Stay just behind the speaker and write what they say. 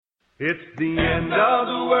It's the end of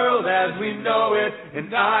the world as we know it, and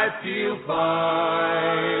I feel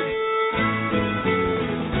fine.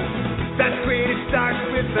 That creative starts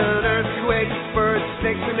with an earthquake, birds,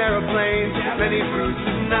 snakes, and aeroplanes. Many fruits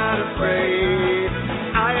and not afraid.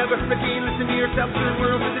 I have a machine, listen to yourself, third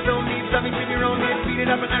world with its own needs. Something to your own needs, beat it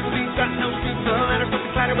up and after beats, got no sleep. The ladder from the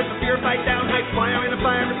clatter with the fear, fight down, hide, fire in a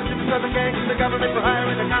fire, Mississippi Southern gangs, and the government for hire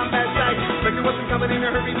in the combat site. Spectre wasn't coming in a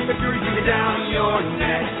hurry, but fury beat it down your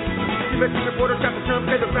neck. Investing reporter trapped in some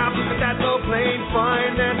paper problems with that low plane,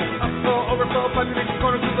 fine then. Upfall, overflow, population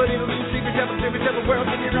corner, two but it'll lose, secret devil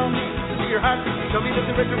world in your own needs. Your heart, tell me that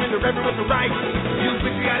the richer and the reverend was the right. You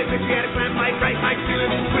patriotic, plan, fight, right, my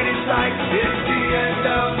feeling, quit inside. It's the end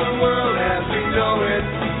of the world as we know it.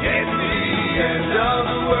 It's the end of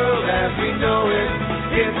the world as we know it.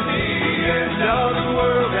 It's the end of the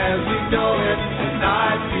world as we know it, and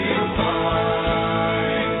I feel fine.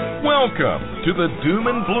 Welcome to the Doom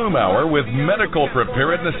and Gloom Hour with medical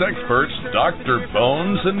preparedness experts Dr.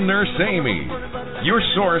 Bones and Nurse Amy. Your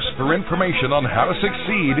source for information on how to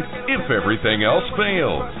succeed if everything else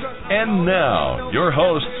fails. And now, your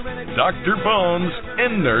hosts, Dr. Bones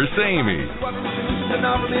and Nurse Amy. It's the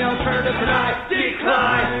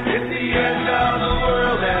end of the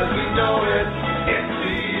world as we know it. It's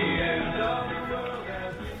the end of the world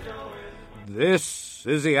as we know it. This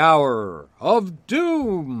is the hour of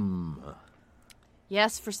doom.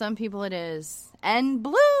 Yes, for some people it is. And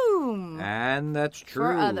bloom. And that's true.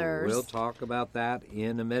 For others. We'll talk about that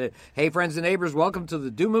in a minute. Hey, friends and neighbors, welcome to the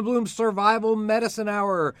Doom and Bloom Survival Medicine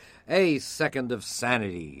Hour. A second of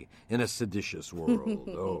sanity in a seditious world.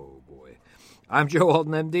 Oh, boy. I'm Joe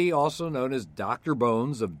Alton, MD, also known as Dr.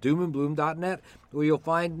 Bones of doomandbloom.net, where you'll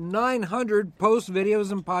find 900 post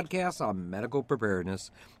videos and podcasts on medical preparedness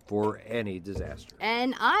for any disaster.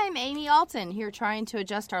 And I'm Amy Alton, here trying to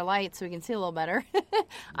adjust our lights so we can see a little better.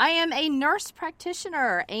 I am a nurse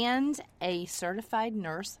practitioner and a certified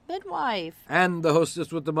nurse midwife. And the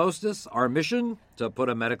hostess with the mostest, our mission, to put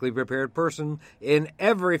a medically prepared person in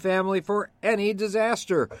every family for any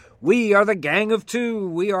disaster. We are the gang of two.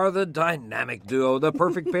 We are the dynamic duo, the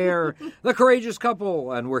perfect pair, the courageous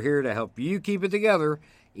couple, and we're here to help you keep it together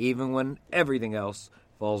even when everything else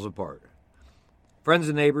falls apart. Friends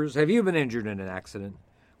and neighbors, have you been injured in an accident?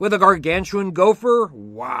 With a gargantuan gopher?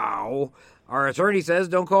 Wow. Our attorney says,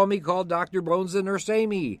 don't call me, call Dr. Bones and Nurse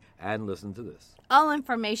Amy. And listen to this. All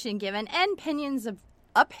information given and opinions of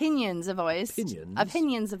voice. Opinions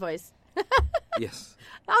of voice. Yes.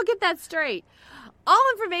 I'll get that straight. All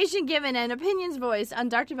information given and opinions voiced on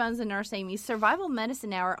Dr. Bones and Nurse Amy's Survival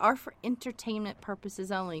Medicine Hour are for entertainment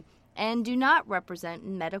purposes only and do not represent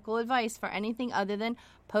medical advice for anything other than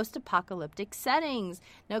post-apocalyptic settings.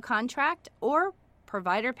 No contract or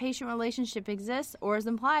provider-patient relationship exists or is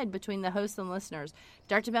implied between the hosts and listeners.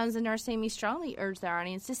 Dr. Bones and Nurse Amy strongly urge their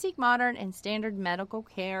audience to seek modern and standard medical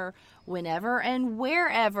care whenever and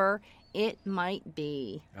wherever it might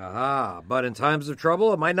be. But in times of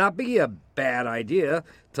trouble, it might not be a bad idea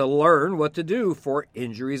to learn what to do for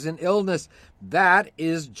injuries and illness. That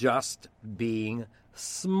is just being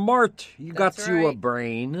smart. That's you a right.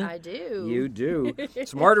 brain. I do. You do.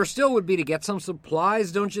 Smarter still would be to get some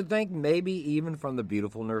supplies, don't you think? Maybe even from the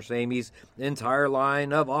beautiful Nurse Amy's entire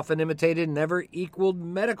line of often imitated, never equaled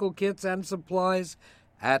medical kits and supplies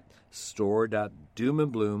at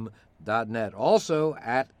store.doomandbloom.net. Also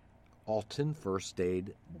at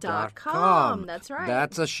altonfirstaid.com. That's right.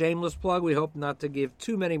 That's a shameless plug. We hope not to give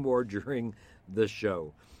too many more during the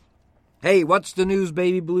show. Hey, what's the news,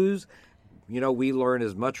 baby blues? You know, we learn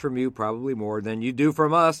as much from you, probably more, than you do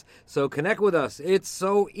from us. So connect with us. It's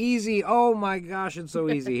so easy. Oh, my gosh, it's so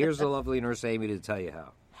easy. Here's the lovely Nurse Amy to tell you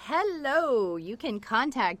how. Hello. You can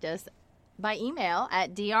contact us by email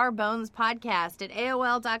at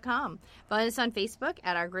drbonespodcast@aol.com. Find us on Facebook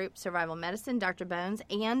at our group Survival Medicine, Dr. Bones,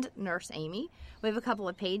 and Nurse Amy. We have a couple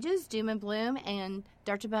of pages, Doom and Bloom and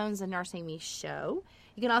Dr. Bones and Nurse Amy Show.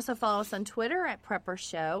 You can also follow us on Twitter at Prepper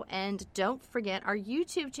Show. And don't forget our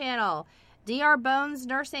YouTube channel, Dr. Bones,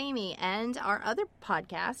 Nurse Amy, and our other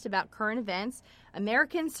podcast about current events,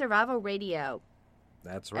 American Survival Radio.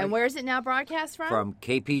 That's right. And where is it now broadcast from? From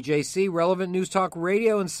KPJC, Relevant News Talk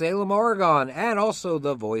Radio in Salem, Oregon, and also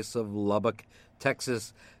the voice of Lubbock,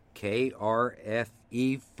 Texas,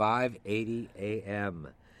 KRFE 580 AM.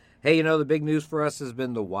 Hey, you know, the big news for us has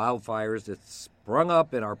been the wildfires that sprung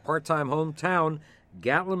up in our part-time hometown,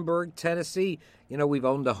 Gatlinburg, Tennessee. You know, we've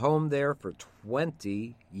owned a home there for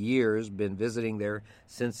 20 years, been visiting there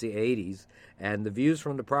since the 80s, and the views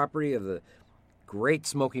from the property of the Great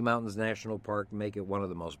Smoky Mountains National Park make it one of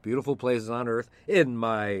the most beautiful places on earth, in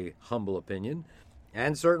my humble opinion,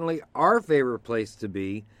 and certainly our favorite place to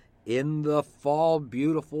be In the fall,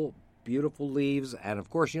 beautiful, beautiful leaves. And, of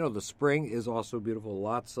course, the spring is also beautiful.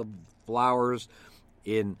 Lots of flowers.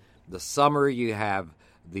 In the summer, you have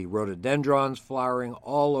the rhododendrons flowering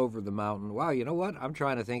all over the mountain. Wow, you know what? I'm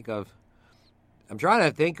trying to think of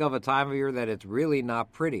a time of year that it's really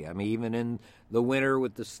not pretty. I mean, even in the winter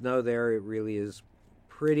with the snow there, it really is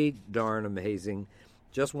pretty darn amazing.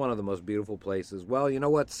 Just one of the most beautiful places. Well, you know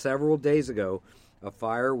what? Several days ago, a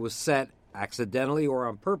fire was set accidentally or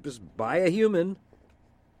on purpose by a human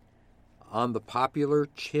on the popular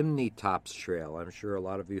Chimney Tops Trail. I'm sure a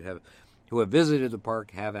lot of you who have visited the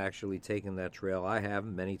park have actually taken that trail. I have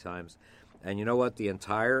many times. And you know what? The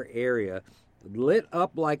entire area lit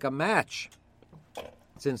up like a match.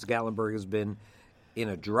 Since Gatlinburg has been in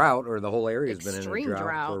a drought, or the whole area has been in a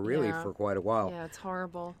drought for quite a while. Yeah, it's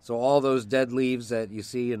horrible. So all those dead leaves that you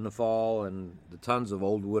see in the fall and the tons of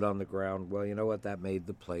old wood on the ground, well, you know what? That made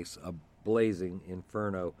the place a blazing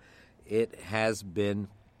inferno. It has been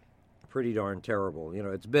pretty darn terrible.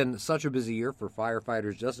 It's been such a busy year for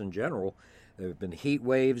firefighters just in general. There have been heat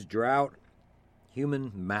waves, drought,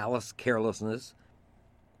 human malice, carelessness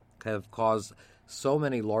have caused so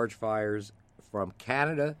many large fires from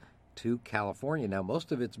Canada to California. Now,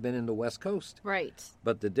 most of it's been in the West Coast. Right.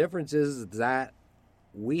 But the difference is that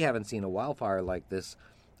we haven't seen a wildfire like this,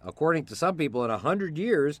 according to some people, in 100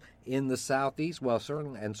 years in the Southeast. Well,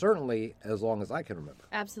 certainly as long as I can remember.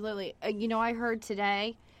 Absolutely. I heard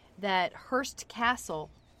today that Hearst Castle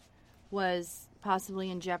was possibly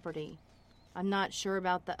in jeopardy. I'm not sure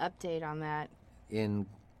about the update on that. In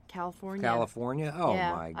California? California? Oh,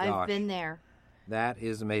 yeah, my gosh. I've been there. That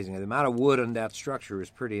is amazing. The amount of wood on that structure is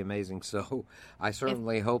pretty amazing. So I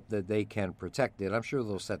certainly hope that they can protect it. I'm sure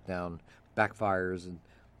they'll set down backfires and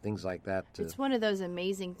things like that. It's one of those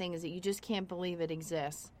amazing things that you just can't believe it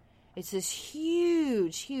exists. It's this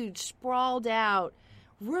huge, sprawled out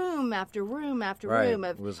room after room after room.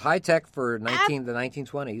 It was high tech for the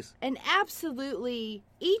 1920s. And absolutely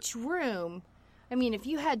each room, I mean, if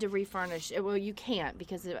you had to refurnish, well, you can't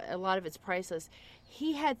because a lot of it's priceless.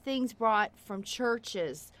 He had things brought from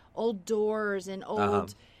churches, old doors and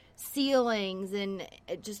old ceilings and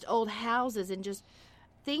just old houses and just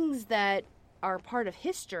things that are part of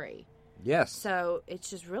history. Yes. So it's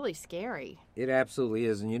just really scary. It absolutely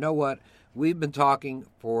is. And you know what? We've been talking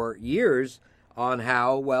for years on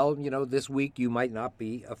how, well, this week you might not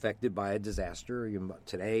be affected by a disaster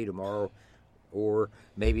today, tomorrow, or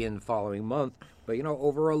maybe in the following month. But,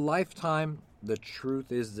 over a lifetime, the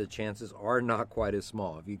truth is the chances are not quite as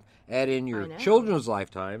small. If you add in your children's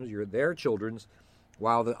lifetimes, their children's,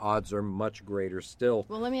 while the odds are much greater still.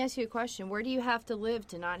 Well, let me ask you a question. Where do you have to live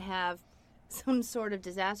to not have some sort of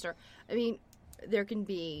disaster? I mean, there can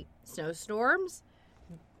be snowstorms,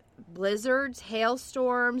 blizzards,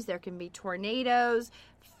 hailstorms, there can be tornadoes,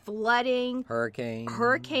 flooding,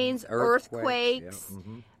 hurricanes, earthquakes.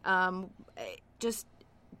 Yeah.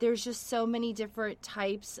 There's just so many different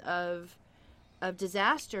types of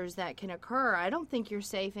disasters that can occur. I don't think you're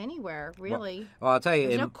safe anywhere, really. Well I'll tell you,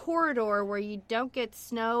 there's no corridor where you don't get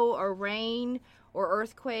snow or rain or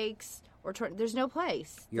earthquakes or there's no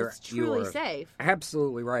place that's truly safe.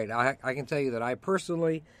 Absolutely right. I can tell you that I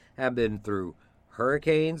personally have been through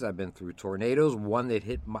hurricanes. I've been through tornadoes. One that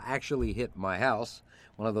actually hit my house.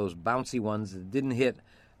 One of those bouncy ones that didn't hit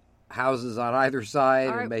houses on either side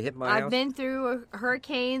and they hit my house. I've been through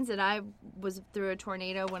hurricanes and I was through a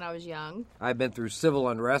tornado when I was young. I've been through civil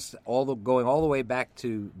unrest, going all the way back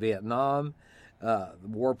to Vietnam,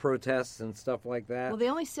 war protests and stuff like that. Well, the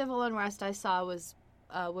only civil unrest I saw was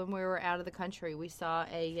when we were out of the country. We saw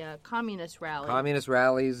a communist rally. Communist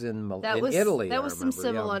rallies in Italy. That was some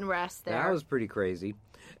civil unrest there. That was pretty crazy.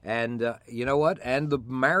 And you know what? And the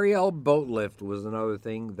Mariel boat lift was another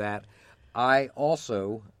thing that I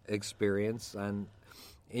also experienced. And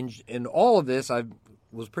in all of this, I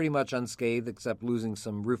was pretty much unscathed except losing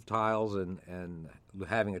some roof tiles and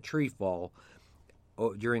having a tree fall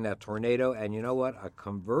during that tornado. And you know what? A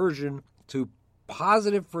conversion to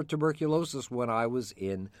positive for tuberculosis when I was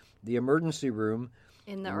in the emergency room.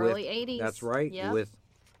 In the early 80s. That's right, yep. with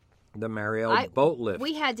the Mariel boat lift.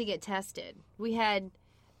 We had to get tested. We had,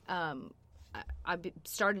 I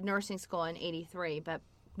started nursing school in 83, but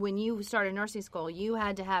when you started nursing school, you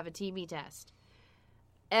had to have a TB test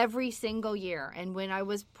every single year. And when I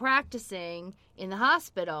was practicing in the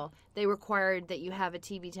hospital, they required that you have a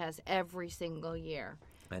TB test every single year.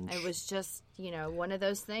 And it was just, one of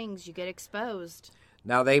those things. You get exposed.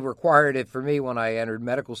 Now, they required it for me when I entered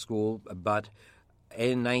medical school, but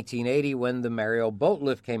in 1980, when the Mariel boat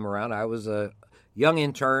lift came around, I was a young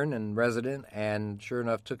intern and resident, and sure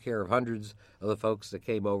enough took care of hundreds of the folks that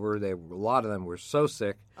came over. A lot of them were so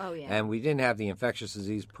sick. Oh, yeah. And we didn't have the infectious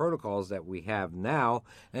disease protocols that we have now.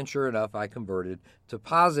 And sure enough, I converted to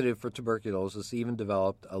positive for tuberculosis, even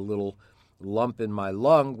developed a little lump in my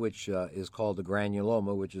lung, which is called a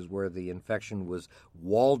granuloma, which is where the infection was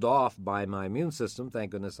walled off by my immune system.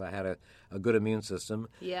 Thank goodness I had a good immune system.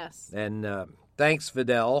 Yes. And thanks,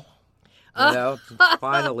 Fidel.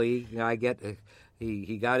 Finally, I get...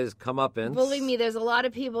 He got his comeuppance. Believe me, there's a lot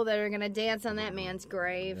of people that are going to dance on that man's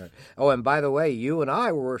grave. Oh, and by the way, you and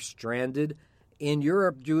I were stranded in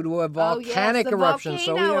Europe due to a volcanic eruption.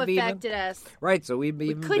 So we have affected us. Right, so we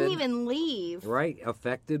couldn't even leave. Right,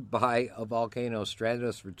 affected by a volcano, stranded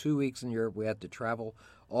us for 2 weeks in Europe. We had to travel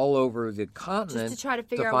all over the continent just to try to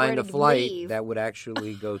figure out find where a to flight leave. That would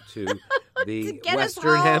actually go to the to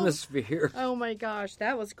Western Hemisphere. Oh my gosh,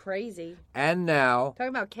 that was crazy. And now, talking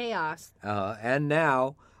about chaos. And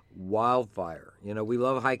now, wildfire. We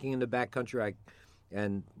love hiking in the backcountry,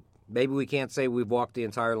 and maybe we can't say we've walked the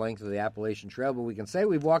entire length of the Appalachian Trail, but we can say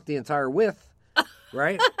we've walked the entire width,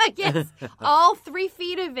 right? Yes, all 3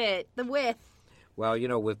 feet of it, the width. Well,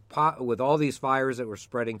 with all these fires that were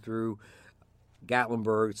spreading through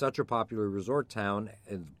Gatlinburg, such a popular resort town,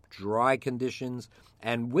 and dry conditions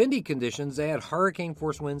and windy conditions, they had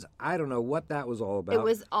hurricane-force winds. I don't know what that was all about. It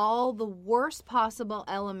was all the worst possible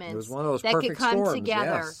elements it was one of those that perfect could come storms,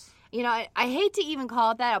 together. Yes. I hate to even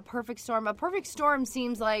call it that, a perfect storm. A perfect storm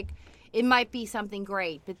seems like it might be something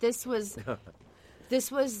great, but this was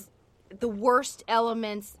the worst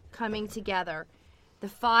elements coming together. The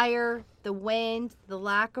fire, the wind, the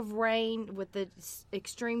lack of rain with the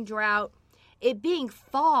extreme drought. It being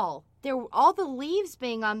fall, there were all the leaves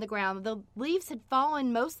being on the ground. The leaves had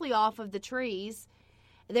fallen mostly off of the trees.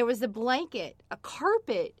 There was a blanket, a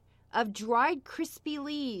carpet of dried, crispy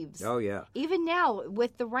leaves. Oh, yeah. Even now,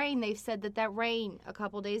 with the rain, they've said that rain a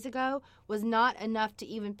couple days ago was not enough to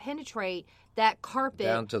even penetrate that carpet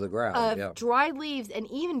down to the ground of dried leaves and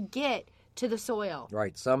even get to the soil.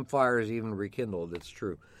 Right. Some fires even rekindled. It's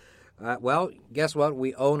true. Well, guess what?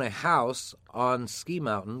 We own a house on Ski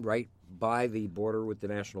Mountain, right by the border with the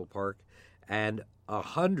national park, and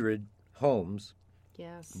 100 homes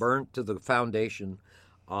burnt to the foundation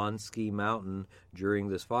on Ski Mountain during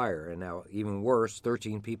this fire. And now, even worse,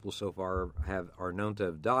 13 people so far are known to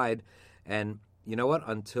have died. And you know what?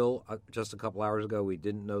 Until just a couple hours ago, we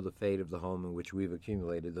didn't know the fate of the home in which we've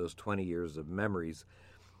accumulated those 20 years of memories.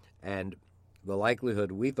 And the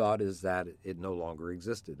likelihood, we thought, is that it no longer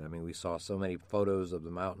existed. I mean, we saw so many photos of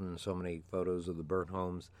the mountain, so many photos of the burnt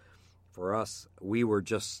homes. For us, we were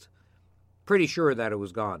just pretty sure that it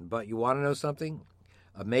was gone. But you want to know something?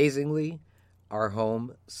 Amazingly, our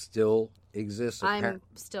home still exists. I'm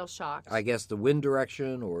still shocked. I guess the wind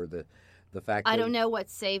direction or the fact that... I don't know what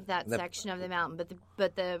saved that section of the mountain,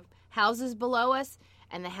 but the houses below us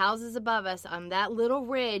and the houses above us on that little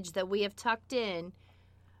ridge that we have tucked in,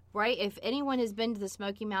 right? If anyone has been to the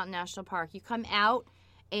Smoky Mountain National Park, you come out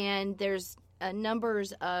and there's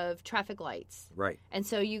numbers of traffic lights. Right. And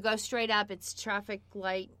so you go straight up, it's traffic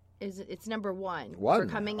light, it's number one for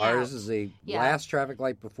coming out. Ours is the last traffic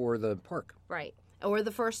light before the park. Right. Or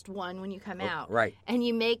the first one when you come out. Right. And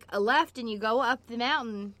you make a left and you go up the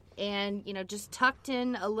mountain and, just tucked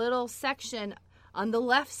in a little section on the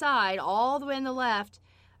left side, all the way on the left.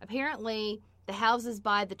 Apparently, the houses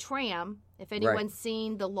by the tram, if anyone's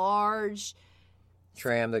seen the large...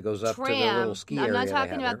 tram that goes up to the little ski area. I'm not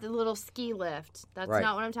talking about the little ski lift. That's right.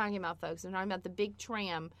 not what I'm talking about, folks. I'm talking about the big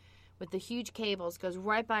tram with the huge cables, goes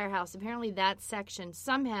right by our house. Apparently that section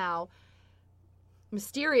somehow,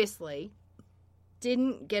 mysteriously,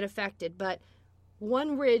 didn't get affected. But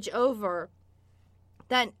one ridge over,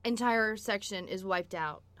 that entire section is wiped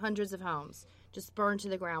out. Hundreds of homes just burned to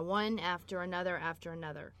the ground, one after another after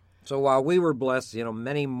another. So while we were blessed,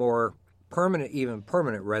 many more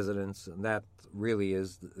permanent residents, and that really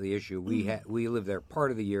is the issue. We live there part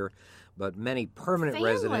of the year, but many permanent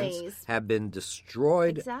residents have been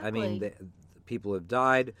destroyed. Exactly. I mean, the people have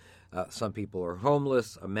died. Some people are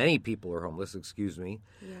homeless. Many people are homeless,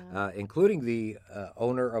 including the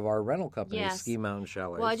owner of our rental company, Ski Mountain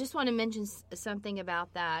Chalets. Well, I just want to mention something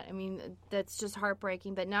about that. I mean, that's just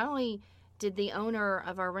heartbreaking. But not only did the owner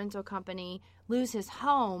of our rental company lose his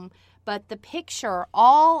home, but the picture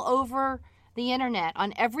all over the internet,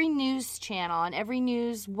 on every news channel, on every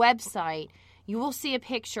news website, you will see a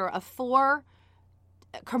picture of 4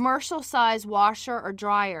 commercial-sized washer or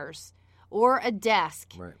dryers or a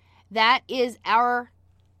desk. Right. That is our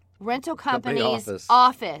rental company's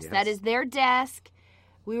office. Yes. That is their desk.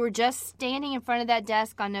 We were just standing in front of that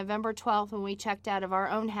desk on November 12th when we checked out of our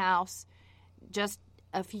own house. just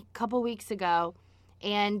a couple weeks ago,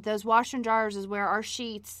 and those washer and dryers is where our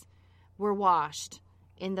sheets were washed,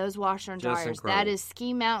 in those washer and dryers. That is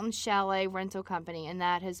Ski Mountain Chalet Rental Company, and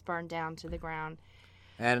that has burned down to the ground.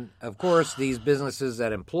 And, of course, these businesses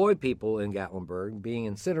that employ people in Gatlinburg, being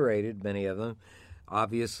incinerated, many of them,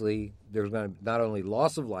 obviously there's going to not only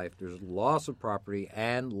loss of life, there's loss of property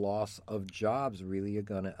and loss of jobs really are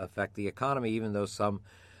going to affect the economy, even though some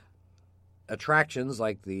attractions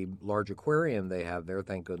like the large aquarium they have there,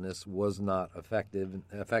 thank goodness, was not affected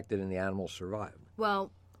and the animals survived.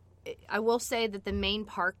 Well, I will say that the main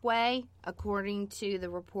parkway, according to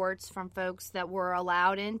the reports from folks that were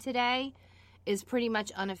allowed in today, is pretty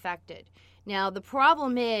much unaffected. Now, the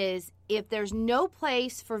problem is if there's no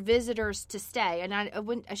place for visitors to stay, and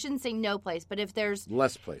I shouldn't say no place, but if there's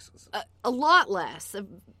less places, a lot less,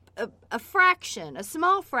 a fraction, a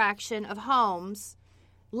small fraction of homes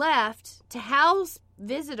left to house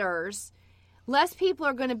visitors, less people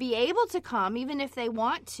are going to be able to come, even if they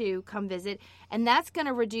want to come visit, and that's going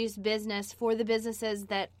to reduce business for the businesses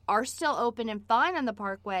that are still open and fine on the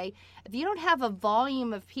parkway. If you don't have a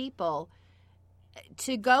volume of people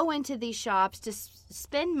to go into these shops to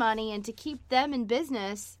spend money and to keep them in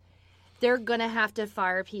business, they're going to have to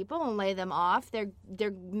fire people and lay them off. They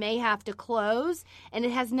may have to close, and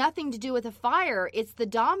it has nothing to do with a fire. It's the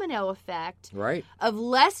domino effect of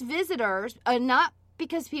less visitors, not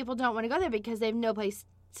because people don't want to go there, because they have no place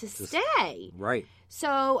to stay. Right.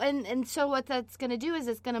 So, and so what that's going to do is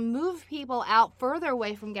it's going to move people out further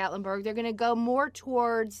away from Gatlinburg. They're going to go more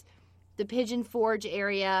towards the Pigeon Forge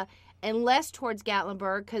area and less towards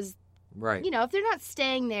Gatlinburg because, if they're not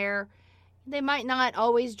staying there, they might not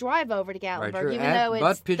always drive over to Gatlinburg, even though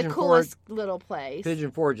it's the coolest little place. Pigeon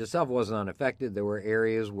Forge itself wasn't unaffected. There were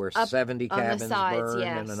areas where 70 cabins burned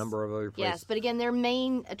and a number of other places. Yes, but again, their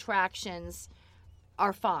main attractions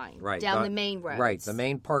are fine down the main roads. Right, the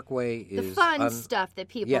main parkway is the fun stuff that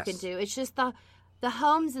people can do. It's just the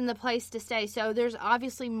homes and the place to stay. So there's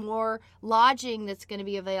obviously more lodging that's going to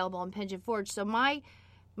be available in Pigeon Forge. So my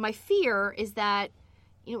fear is that,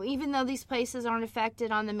 even though these places aren't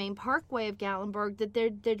affected on the main parkway of Gatlinburg, that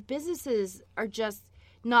their businesses are just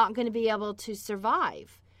not going to be able to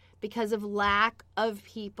survive because of lack of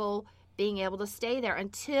people being able to stay there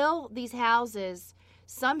until these houses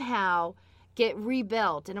somehow get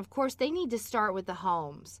rebuilt. And, of course, they need to start with the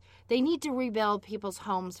homes. They need to rebuild people's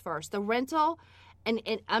homes first. The rental, and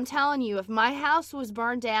I'm telling you, if my house was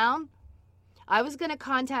burned down, I was going to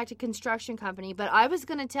contact a construction company, but I was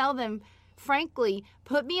going to tell them, frankly,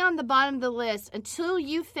 put me on the bottom of the list until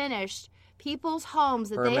you finished people's homes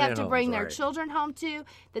that they have to bring their children home to,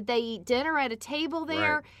 that they eat dinner at a table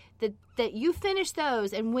there, that you finish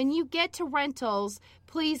those. And when you get to rentals,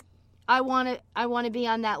 please, I want to be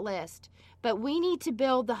on that list. But we need to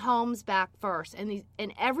build the homes back first. And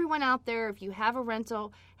everyone out there, if you have a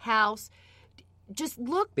rental house, just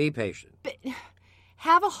look. Be patient.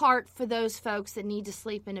 Have a heart for those folks that need to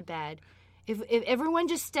sleep in a bed. If everyone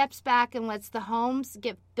just steps back and lets the homes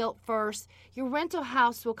get built first, your rental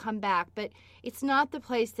house will come back. But it's not the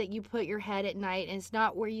place that you put your head at night, and it's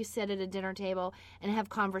not where you sit at a dinner table and have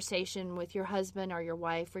conversation with your husband or your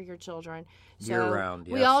wife or your children. So year-round,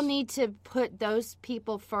 yes. We all need to put those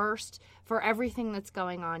people first for everything that's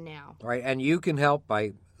going on now. Right, and you can help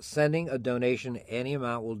by sending a donation. Any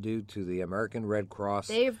amount will do to the American Red Cross.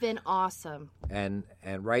 They've been awesome. And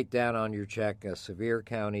write down on your check Sevier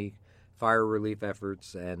County fire relief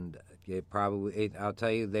efforts, and I'll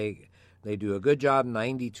tell you, they do a good job.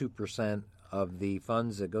 92% of the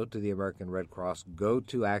funds that go to the American Red Cross go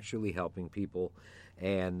to actually helping people,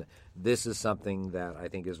 and this is something that I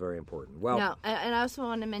think is very important. Well, no, and I also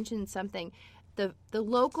want to mention something. The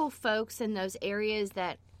local folks in those areas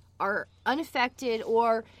that are unaffected,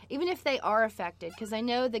 or even if they are affected, because I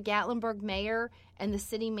know the Gatlinburg mayor and the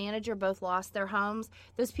city manager both lost their homes.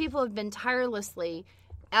 Those people have been tirelessly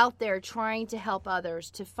out there trying to help others,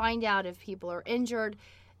 to find out if people are injured,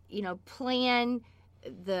 plan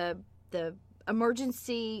the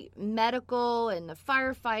emergency medical and the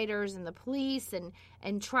firefighters and the police,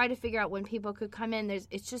 and try to figure out when people could come in.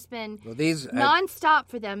 It's just been nonstop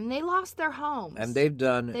for them, and they lost their homes. And they've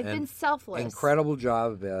been selfless. Incredible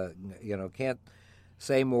job. Can't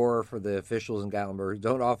say more for the officials in Gatlinburg.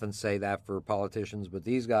 Don't often say that for politicians, but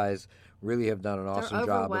these guys really have done an awesome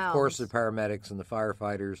job. Of course, the paramedics and the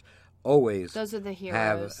firefighters always those are the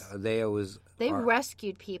heroes. They are,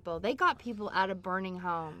 rescued people. They got people out of burning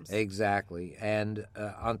homes. Exactly. And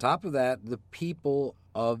on top of that, the people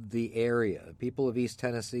of the area, people of East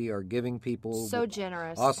Tennessee, are giving people so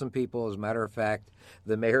generous, awesome people. As a matter of fact,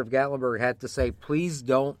 the mayor of Gatlinburg had to say, please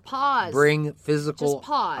don't pause. Bring physical Just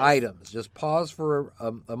pause. items. Just pause for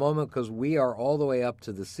a moment, because we are all the way up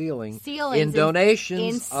to the ceiling in Ceilings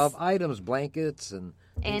donations of items, blankets, and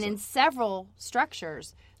in several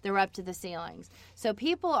structures, they're up to the ceilings. So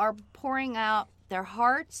people are pouring out their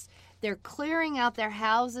hearts. They're clearing out their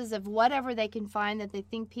houses of whatever they can find that they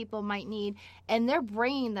think people might need, and they're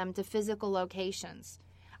bringing them to physical locations.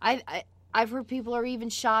 I've heard people are even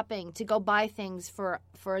shopping to go buy things for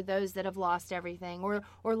those that have lost everything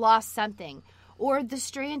or lost something, or the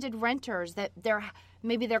stranded renters that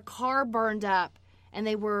maybe their car burned up and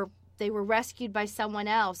they were rescued by someone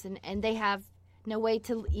else and they have no way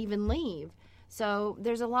to even leave. So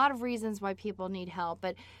there's a lot of reasons why people need help,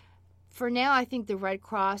 but for now, I think the Red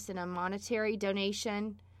Cross and a monetary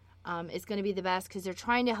donation is going to be the best, because they're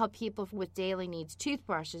trying to help people with daily needs,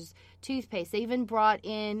 toothbrushes, toothpaste. They even brought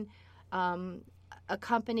in a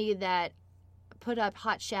company that put up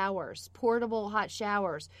hot showers, portable hot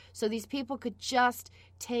showers, so these people could just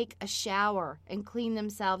take a shower and clean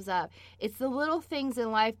themselves up. It's the little things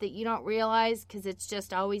in life that you don't realize because it's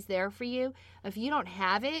just always there for you. If you don't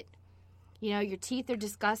have it, your teeth are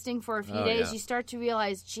disgusting for a few days. Yeah. You start to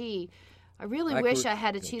realize, gee, I really wish I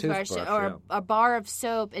had a toothbrush or a bar of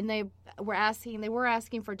soap. And they were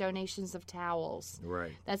asking for donations of towels.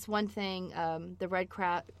 Right. That's one thing. The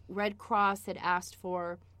Red Cross had asked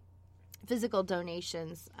for physical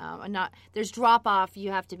donations. There's drop off. You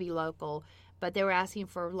have to be local, but they were asking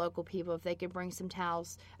for local people if they could bring some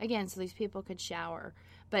towels again, so these people could shower.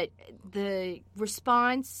 But the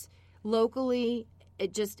response locally,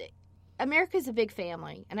 America's a big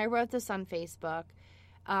family, and I wrote this on Facebook.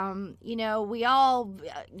 We all,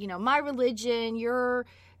 my religion, your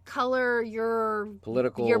color, your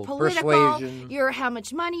political, persuasion, your how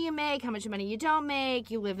much money you make, how much money you don't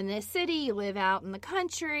make. You live in this city, you live out in the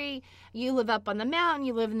country, you live up on the mountain,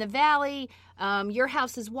 you live in the valley. Your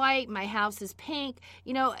house is white, my house is pink.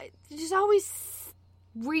 There's always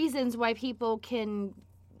reasons why people can,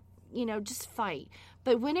 just fight.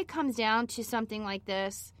 But when it comes down to something like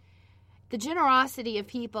this, the generosity of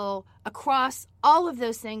people across all of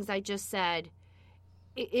those things I just said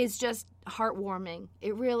is just heartwarming.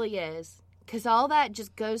 It really is. Because all that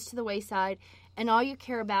just goes to the wayside, and all you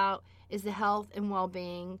care about is the health and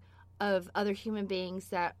well-being of other human beings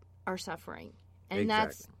that are suffering. And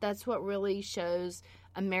exactly. that's what really shows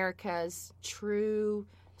America's true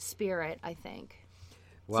spirit, I think.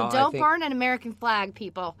 Well, so don't burn an American flag,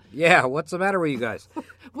 people. Yeah, what's the matter with you guys?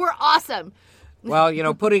 We're awesome.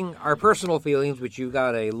 Well, putting our personal feelings, which you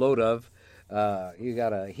got a load of, you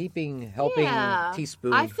got a helping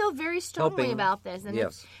teaspoon. I feel very strongly about this. And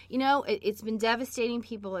yes. It's been devastating.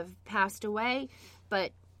 People have passed away,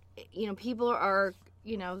 but, people are,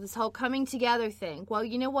 this whole coming together thing. Well,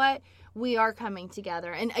 you know what? We are coming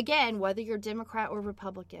together. And again, whether you're Democrat or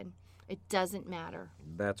Republican, it doesn't matter.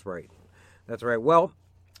 That's right. Well,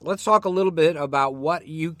 let's talk a little bit about what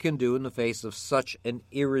you can do in the face of such an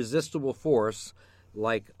irresistible force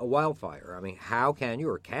like a wildfire. I mean, how can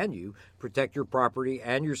you protect your property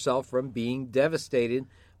and yourself from being devastated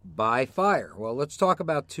by fire? Well, let's talk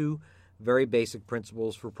about two very basic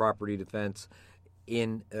principles for property defense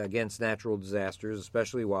against natural disasters,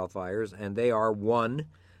 especially wildfires, and they are: one,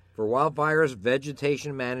 for wildfires,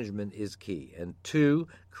 vegetation management is key, and two,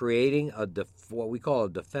 creating what we call a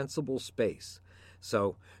defensible space.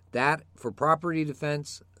 So that, for property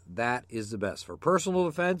defense, that is the best. For personal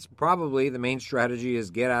defense, probably the main strategy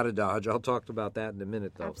is get out of Dodge. I'll talk about that in a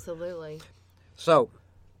minute, though. Absolutely. So,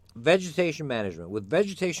 vegetation management. With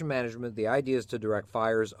vegetation management, the idea is to direct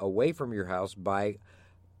fires away from your house by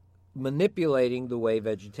manipulating the way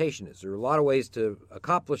vegetation is. There are a lot of ways to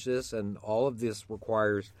accomplish this, and all of this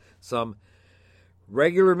requires some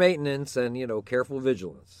regular maintenance and, careful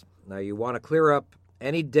vigilance. Now, you want to clear up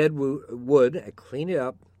any dead wood and clean it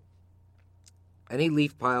up. Any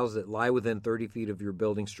leaf piles that lie within 30 feet of your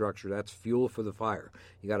building structure, that's fuel for the fire.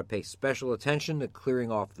 You got to pay special attention to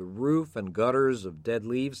clearing off the roof and gutters of dead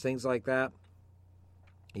leaves, things like that.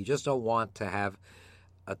 You just don't want to have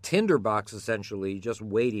a tinderbox, essentially, just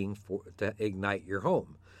waiting to ignite your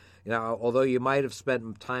home. Although you might have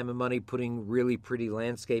spent time and money putting really pretty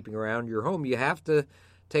landscaping around your home, you have to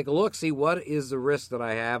take a look, see what is the risk that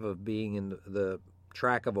I have of being in the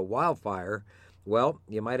track of a wildfire. Well,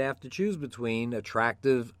 you might have to choose between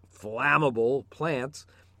attractive, flammable plants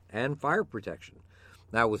and fire protection.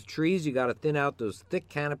 Now, with trees, you got to thin out those thick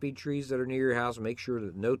canopied trees that are near your house. Make sure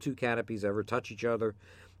that no two canopies ever touch each other.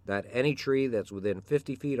 That any tree that's within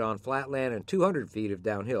 50 feet on flatland and 200 feet if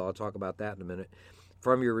downhill, I'll talk about that in a minute,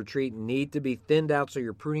 from your retreat need to be thinned out so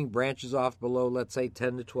you're pruning branches off below, let's say,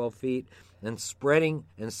 10 to 12 feet, and spreading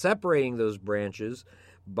and separating those branches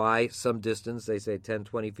by some distance, they say 10,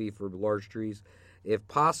 20 feet for large trees, if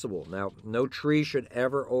possible. Now, no tree should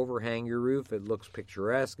ever overhang your roof. It looks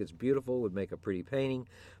picturesque. It's beautiful. Would make a pretty painting.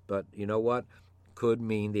 But you know what? Could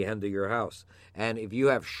mean the end of your house. And if you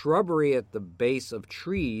have shrubbery at the base of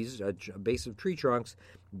trees, base of tree trunks,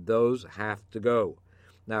 those have to go.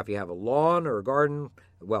 Now, if you have a lawn or a garden,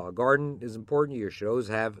 well, a garden is important. You should always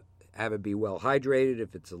have it be well hydrated.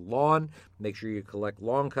 If it's a lawn, make sure you collect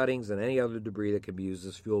lawn cuttings and any other debris that can be used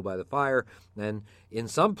as fuel by the fire. And in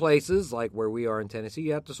some places, like where we are in Tennessee,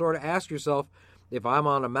 you have to sort of ask yourself, if I'm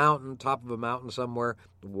on a mountain, top of a mountain somewhere,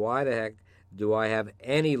 why the heck do I have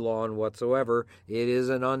any lawn whatsoever? It is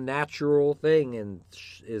an unnatural thing and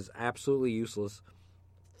is absolutely useless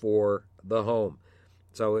for the home.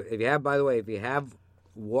 So if you have, by the way, if you have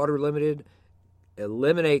water limited,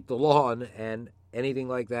 eliminate the lawn and anything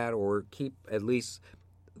like that, or keep at least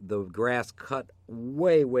the grass cut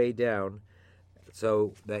way, way down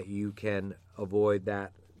so that you can avoid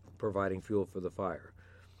that providing fuel for the fire.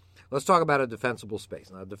 Let's talk about a defensible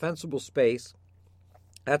space. Now, a defensible space,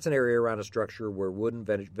 that's an area around a structure where wood and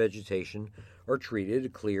vegetation are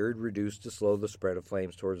treated, cleared, reduced to slow the spread of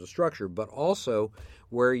flames towards the structure, but also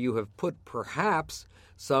where you have put perhaps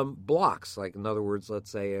some blocks, like in other words,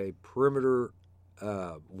 let's say a perimeter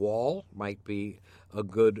wall might be a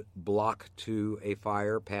good block to a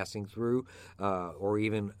fire passing through, or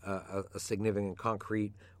even a significant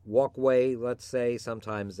concrete walkway, let's say.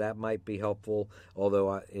 Sometimes that might be helpful,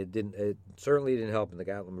 although it certainly didn't help in the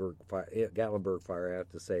Gatlinburg fire, I have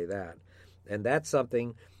to say that. And that's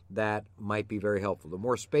something that might be very helpful. The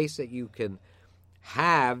more space that you can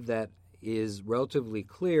have that is relatively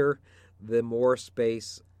clear, the more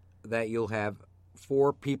space that you'll have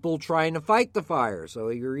for people trying to fight the fire. So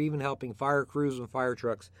you're even helping fire crews and fire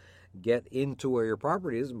trucks get into where your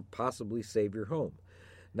property is and possibly save your home.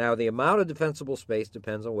 Now, the amount of defensible space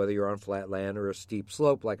depends on whether you're on flat land or a steep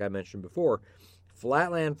slope, like I mentioned before.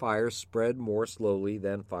 Flatland fires spread more slowly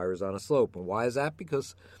than fires on a slope. And why is that?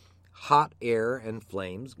 Because hot air and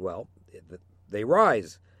flames, well, they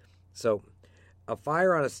rise. So a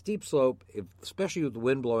fire on a steep slope, especially with the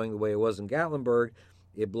wind blowing the way it was in Gatlinburg,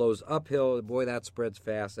 it blows uphill. Boy, that spreads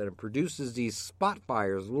fast, and it produces these spot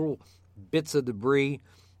fires, little bits of debris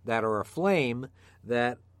that are aflame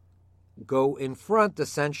that go in front,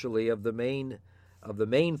 essentially, of the main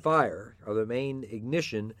fire, or the main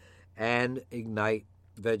ignition, and ignite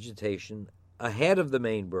vegetation ahead of the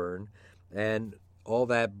main burn. And all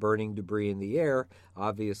that burning debris in the air,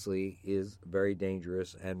 obviously, is very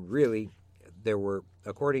dangerous. And really, there were,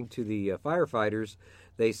 according to the firefighters,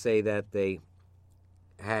 they say that they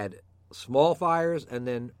had small fires, and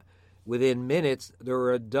then within minutes there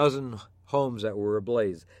were a dozen homes that were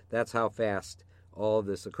ablaze. That's how fast all of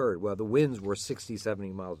this occurred. Well, the winds were 60,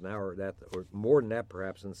 70 miles an hour, or more than that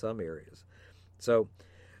perhaps in some areas. So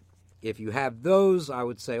if you have those, I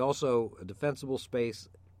would say also a defensible space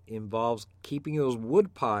involves keeping those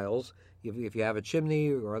wood piles, if you have a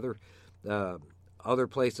chimney or other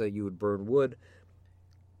place that you would burn wood,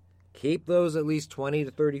 keep those at least 20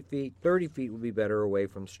 to 30 feet. 30 feet would be better away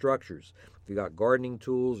from structures. If you got gardening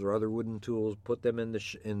tools or other wooden tools, put them in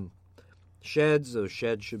in sheds. Those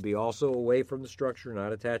sheds should be also away from the structure,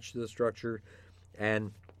 not attached to the structure.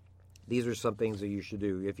 And these are some things that you should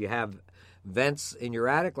do. If you have vents in your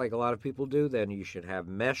attic, like a lot of people do, then you should have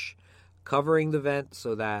mesh covering the vent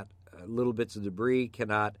so that little bits of debris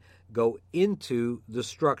cannot go into the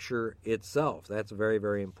structure itself. That's very,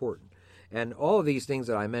 very important. And all of these things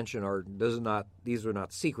that I mentioned these are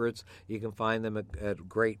not secrets. You can find them at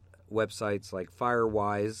great websites like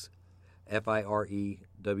Firewise, FIREWISE.org.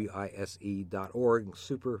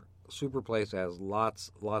 Super place, has lots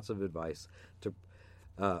of advice to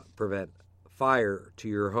prevent fire to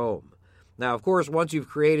your home. Now, of course, once you've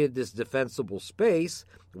created this defensible space,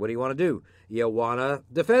 what do you want to do? You want to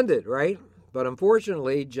defend it, right? But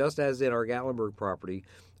unfortunately, just as in our Gatlinburg property,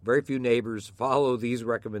 very few neighbors follow these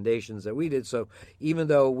recommendations that we did. So even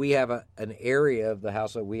though we have an area of the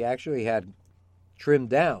house that we actually had trimmed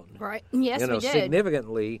down, right? Yes, we did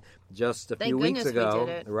significantly just a few weeks ago, we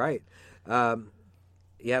did it. Right?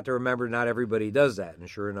 You have to remember, not everybody does that, and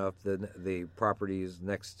sure enough, the properties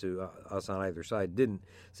next to us on either side didn't.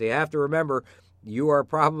 So you have to remember, you are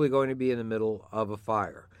probably going to be in the middle of a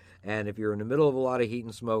fire, and if you're in the middle of a lot of heat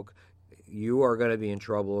and smoke, you are going to be in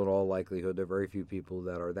trouble in all likelihood. There are very few people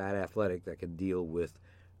that are that athletic that can deal with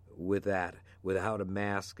that without a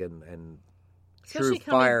mask and true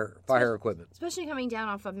fire equipment. Especially coming down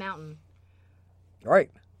off a mountain. Right.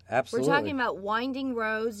 Absolutely. We're talking about winding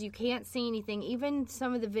roads. You can't see anything. Even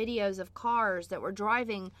some of the videos of cars that were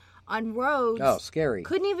driving on roads. Oh, scary.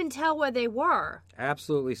 Couldn't even tell where they were.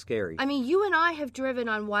 Absolutely scary. I mean, you and I have driven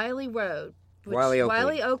on Wiley Road. Wiley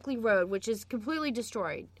Oakley Road, which is completely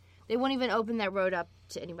destroyed. They won't even open that road up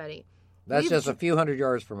to anybody. That's just a few hundred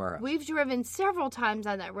yards from our house. We've driven several times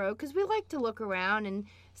on that road because we like to look around and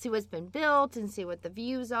see what's been built and see what the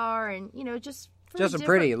views are and, just a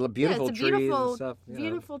pretty, beautiful trees and stuff.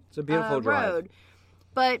 Beautiful. It's a beautiful drive. Road.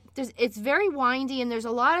 But it's very windy and there's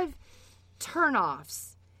a lot of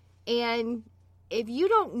turnoffs. And if you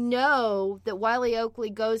don't know that Wiley Oakley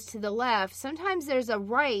goes to the left, sometimes there's a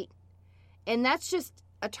right, and that's just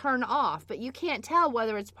a turn off. But you can't tell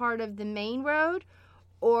whether it's part of the main road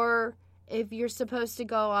or if you're supposed to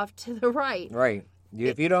go off to the right. Right.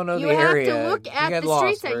 If you don't know the area, you have to look at the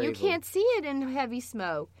streets that you easily. can't see it in heavy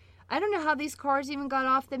smoke. I don't know how these cars even got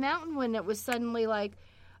off the mountain when it was suddenly like,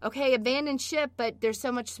 okay, abandoned ship, but there's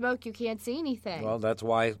so much smoke you can't see anything. Well, that's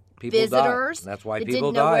why people Visitors, died. That's why that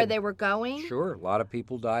people didn't know died. where they were going. Sure, a lot of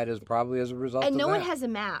people died probably as a result and of that. no one has a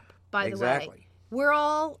map, by the way. Exactly. We're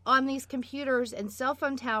all on these computers, and cell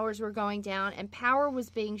phone towers were going down, and power was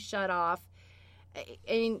being shut off.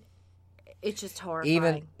 And it's just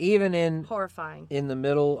horrifying. Even horrifying in the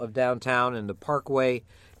middle of downtown in the Parkway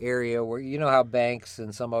area, where you know how banks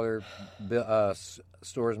and some other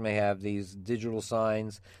stores may have these digital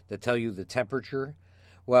signs that tell you the temperature.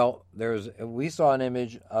 Well, we saw an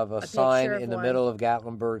image of a sign in the middle of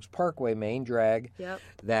Gatlinburg's Parkway main drag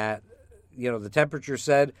that the temperature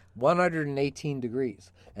said 118 degrees,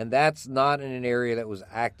 and that's not in an area that was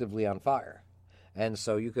actively on fire. And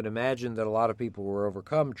so you can imagine that a lot of people were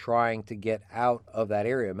overcome trying to get out of that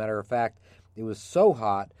area. Matter of fact, it was so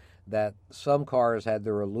hot that some cars had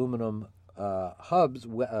their aluminum hubs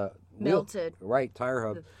melted. Right,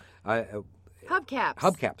 tire hub.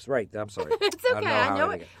 Hubcaps. Right. I'm sorry. It's okay. I know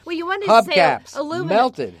it. Well, you wanted to say hubcaps aluminum.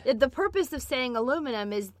 Melted. The purpose of saying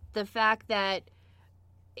aluminum is the fact that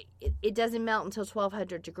it doesn't melt until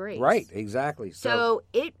 1,200 degrees. Right. Exactly. So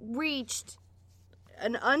it reached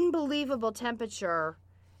an unbelievable temperature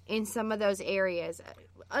in some of those areas.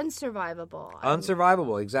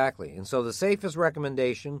 Unsurvivable, exactly. And so the safest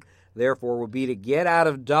recommendation, therefore, would be to get out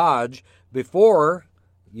of Dodge before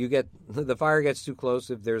the fire gets too close,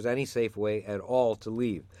 if there's any safe way at all to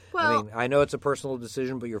leave. Well, I know it's a personal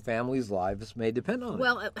decision, but your family's lives may depend on it.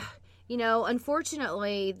 Well,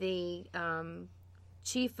 unfortunately, the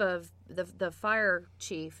chief of the fire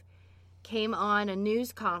chief came on a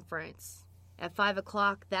news conference at 5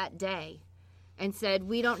 o'clock that day and said,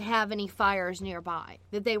 we don't have any fires nearby,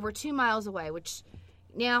 that they were 2 miles away, which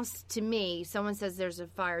now to me, someone says there's a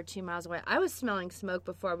fire 2 miles away. I was smelling smoke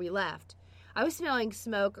before we left. I was smelling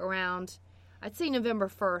smoke around, I'd say November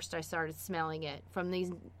 1st, I started smelling it from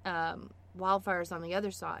these wildfires on the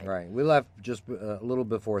other side. Right. We left just a little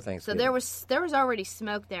before Thanksgiving. So there was already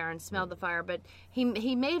smoke there and smelled the fire, but he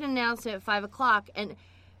made an announcement at 5 o'clock, and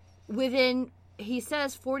within, he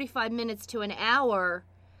says, 45 minutes to an hour,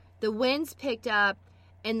 the winds picked up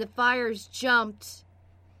and the fires jumped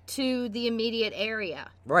to the immediate area.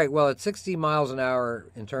 Right. Well, at 60 miles an hour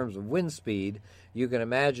in terms of wind speed, you can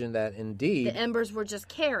imagine that indeed the embers were just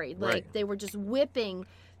carried. Like they were just whipping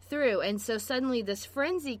through. And so suddenly this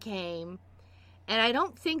frenzy came, and I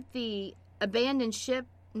don't think the abandoned ship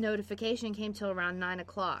notification came till around 9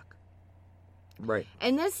 o'clock. Right.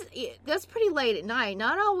 And that's pretty late at night.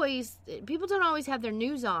 Not always, people don't always have their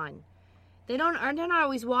news on. They're not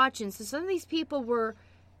always watching. So some of these people were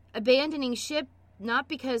abandoning ship not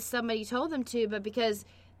because somebody told them to, but because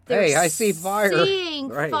they're I see fire. seeing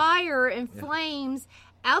fire and flames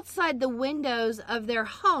outside the windows of their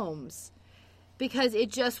homes, because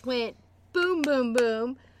it just went boom, boom,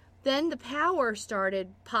 boom. Then the power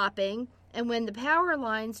started popping, and when the power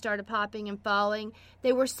lines started popping and falling,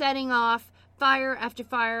 they were setting off fire after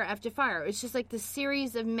fire after fire. It's just like the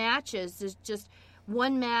series of matches. There's just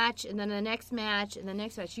one match, and then the next match, and the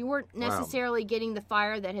next match. You weren't necessarily getting the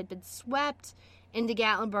fire that had been swept into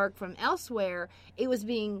Gatlinburg from elsewhere. It was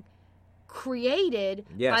being created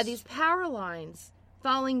by these power lines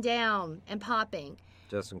falling down and popping.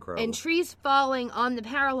 Just incredible. And trees falling on the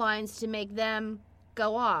power lines to make them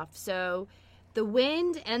go off. So the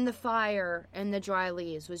wind and the fire and the dry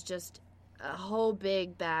leaves was just a whole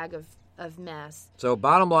big bag of of mess. So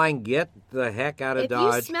bottom line, get the heck out of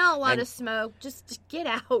Dodge. If you smell a lot of smoke, just get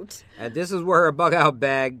out. And this is where a bug-out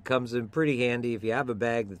bag comes in pretty handy. If you have a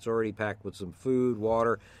bag that's already packed with some food,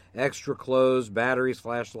 water, extra clothes, batteries,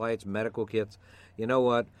 flashlights, medical kits, you know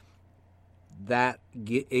what? That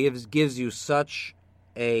gives you such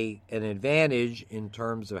an advantage in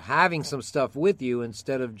terms of having some stuff with you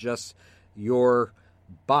instead of just your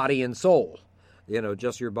body and soul. You know,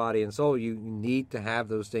 just your body and soul. You need to have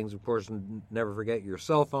those things. Of course, never forget your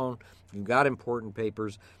cell phone. You've got important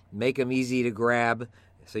papers. Make them easy to grab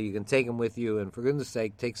so you can take them with you. And for goodness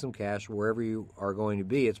sake, take some cash wherever you are going to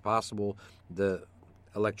be. It's possible the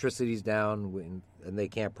electricity's down and they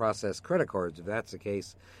can't process credit cards. If that's the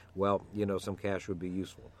case, well, you know, some cash would be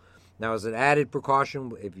useful. Now, as an added precaution,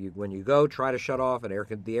 when you go, try to shut off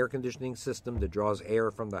the air conditioning system that draws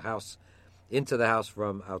air from the house into the house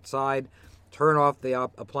from outside. Turn off the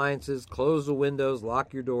appliances, close the windows,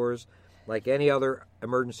 lock your doors. Like any other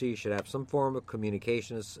emergency, you should have some form of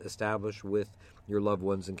communication established with your loved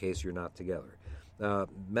ones in case you're not together.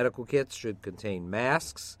 Medical kits should contain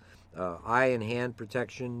masks, eye and hand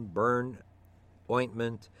protection, burn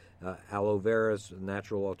ointment, aloe vera is a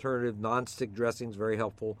natural alternative, non-stick dressings, very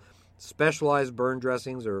helpful. Specialized burn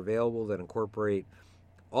dressings are available that incorporate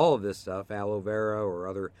all of this stuff, aloe vera or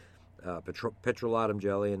other petrolatum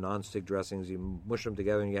jelly and non-stick dressings. You mush them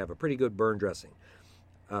together and you have a pretty good burn dressing.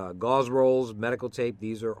 Gauze rolls, medical tape,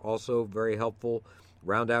 these are also very helpful.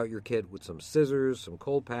 Round out your kit with some scissors, some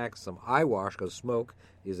cold packs, some eye wash, because smoke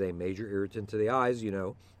is a major irritant to the eyes, you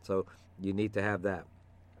know, so you need to have that.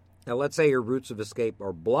 Now, let's say your routes of escape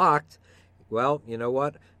are blocked. Well, you know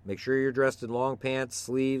what? Make sure you're dressed in long pants,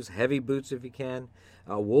 sleeves, heavy boots if you can.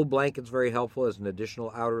 Wool blanket's very helpful as an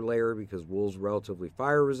additional outer layer because wool's relatively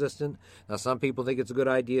fire resistant. Now, some people think it's a good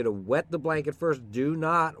idea to wet the blanket first. Do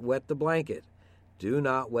not wet the blanket. Do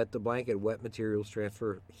not wet the blanket. Wet materials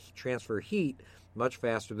transfer heat much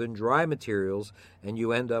faster than dry materials, and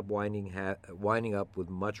you end up winding up with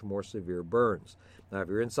much more severe burns. Now, if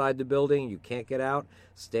you're inside the building, you can't get out,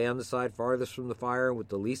 stay on the side farthest from the fire with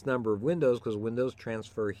the least number of windows because windows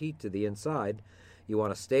transfer heat to the inside. You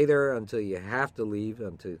want to stay there until you have to leave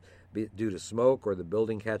due to smoke or the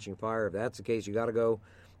building catching fire. If that's the case, you got to go,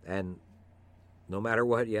 and no matter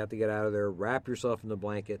what, you have to get out of there. Wrap yourself in the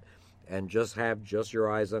blanket and just have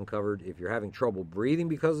your eyes uncovered. If you're having trouble breathing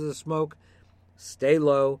because of the smoke, stay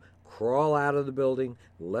low, crawl out of the building.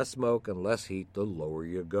 Less smoke and less heat, the lower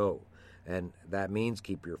you go. And that means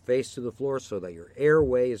keep your face to the floor so that your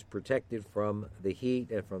airway is protected from the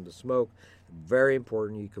heat and from the smoke. Very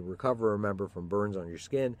important. You can recover, remember, from burns on your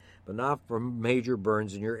skin, but not from major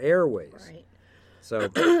burns in your airways. Right. So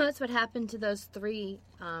that's what happened to those three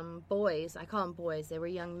boys. I call them boys. They were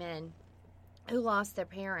young men who lost their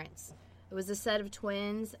parents. It was a set of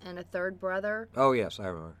twins and a third brother. Oh, yes, I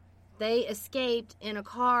remember. They escaped in a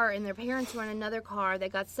car, and their parents were in another car. They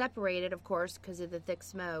got separated, of course, because of the thick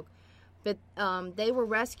smoke. But they were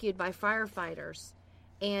rescued by firefighters,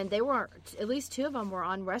 and they were, at least two of them were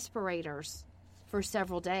on respirators for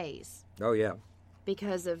several days. Oh, yeah.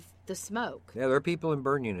 Because of the smoke. Yeah, there are people in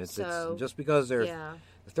burn units. So, it's just because there's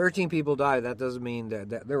 13 people died, that doesn't mean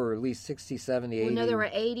that there were at least 60, 70, 80. Well, no, there were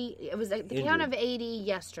 80. It was the count of 80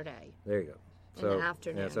 yesterday. There you go. In the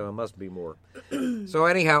afternoon. Yeah, so it must be more. So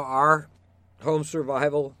anyhow, our home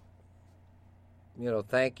survival,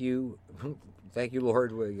 thank you. Thank you,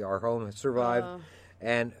 Lord. Our home has survived.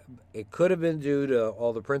 And it could have been due to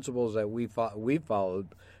all the principles that we followed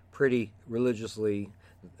pretty religiously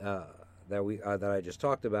that I just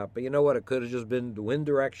talked about. But you know what? It could have just been the wind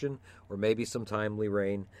direction or maybe some timely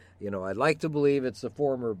rain. I'd like to believe it's the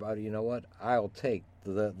former, but you know what? I'll take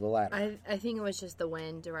the latter. I think it was just the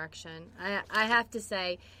wind direction. I have to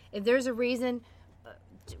say, if there's a reason,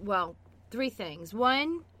 three things.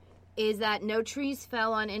 One is that no trees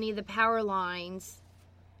fell on any of the power lines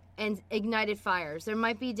and ignited fires. There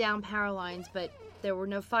might be down power lines, but there were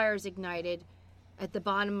no fires ignited at the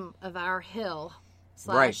bottom of our hill /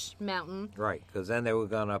 mountain. Right, because then they would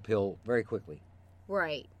have gone uphill very quickly.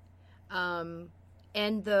 Right. And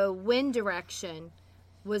the wind direction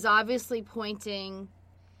was obviously pointing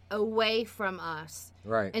away from us.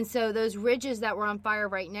 Right. And so those ridges that were on fire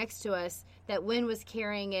right next to us, that wind was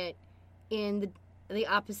carrying it in the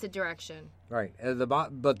opposite direction. Right.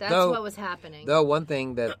 But that's what was happening. Though one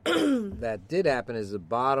thing that that did happen is the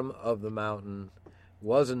bottom of the mountain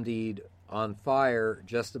was indeed on fire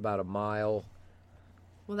just about a mile.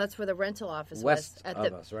 Well, that's where the rental office west was.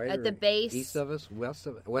 Of us, right? At the base. East of us? West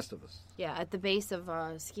of us. Yeah, at the base of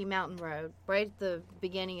Ski Mountain Road, right at the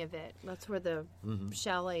beginning of it. That's where the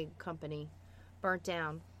chalet company burnt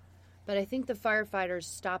down. but I think the firefighters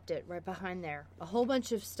stopped it right behind there. A whole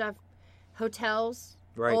bunch of stuff, hotels,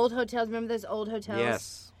 old hotels. Remember those old hotels?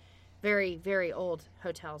 Yes. Very, very old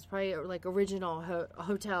hotels, probably like original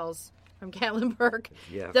hotels from Gatlinburg.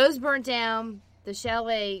 Yeah. Those burnt down. The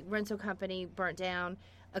chalet rental company burnt down.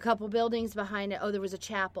 A couple buildings behind it. Oh, there was a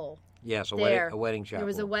chapel. Yes, a wedding chapel. There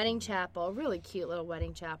was a wedding chapel, a really cute little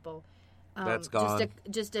wedding chapel. That's gone.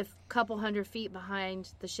 Just a couple 100 feet behind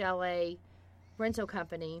the chalet rental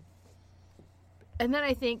company. And then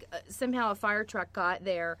I think somehow a fire truck got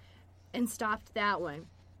there and stopped that one.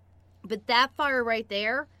 But that fire right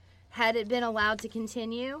there, had it been allowed to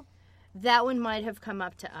continue, that one might have come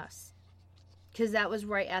up to us. Because that was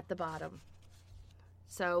right at the bottom.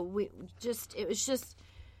 So it was just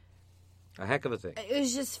a heck of a thing. It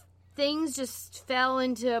was just, things just fell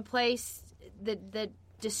into a place that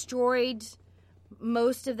destroyed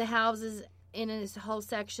most of the houses in this whole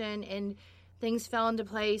section, and things fell into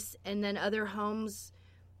place, and then other homes,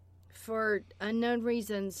 for unknown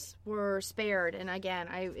reasons, were spared. And again,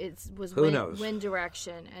 it was wind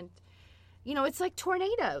direction, and it's like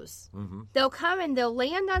tornadoes. Mm-hmm. They'll come and they'll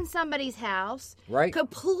land on somebody's house, right?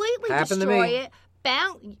 Completely destroy it.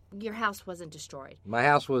 Your house wasn't destroyed. My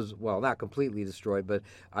house was, not completely destroyed, but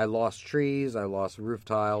I lost trees, I lost roof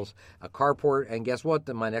tiles, a carport, and guess what?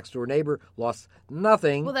 My next door neighbor lost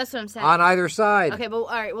nothing. Well, that's what I'm saying. On either side. Okay, all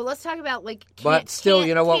right. Well, let's talk about but still,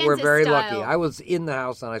 you know what? We're very Kansas-style. lucky. I was in the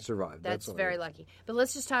house and I survived. That's very lucky. But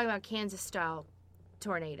let's just talk about Kansas-style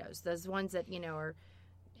tornadoes. Those ones that are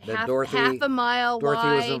half a mile wide.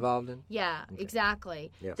 Dorothy was involved in? Yeah, okay.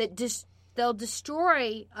 Exactly. Yes. That they'll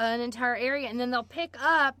destroy an entire area, and then they'll pick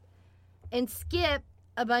up and skip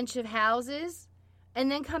a bunch of houses and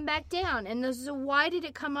then come back down. And so why did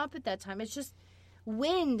it come up at that time? It's just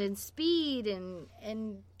wind and speed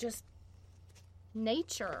and just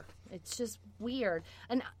nature. It's just weird.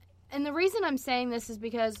 And the reason I'm saying this is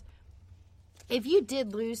because if you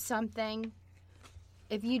did lose something,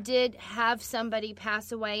 if you did have somebody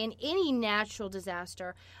pass away in any natural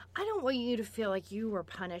disaster, I don't want you to feel like you were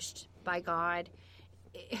punished by God.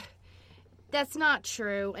 That's not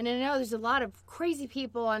true. And I know there's a lot of crazy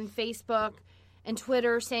people on Facebook and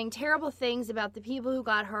Twitter saying terrible things about the people who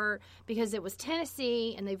got hurt because it was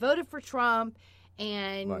Tennessee and they voted for Trump,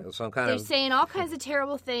 and they're saying all kinds of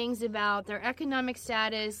terrible things about their economic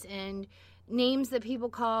status and names that people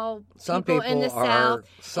call some people in the South.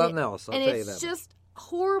 Something else, I'll tell you that. It's just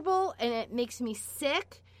horrible, and it makes me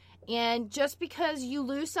sick. And just because you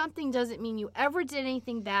lose something doesn't mean you ever did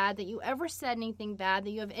anything bad, that you ever said anything bad,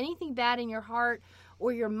 that you have anything bad in your heart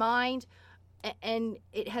or your mind, and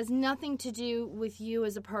it has nothing to do with you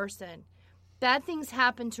as a person. Bad things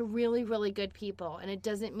happen to really, really good people, and it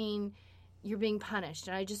doesn't mean you're being punished.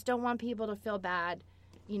 And I just don't want people to feel bad,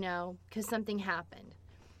 because something happened.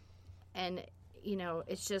 And,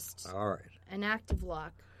 it's just an act of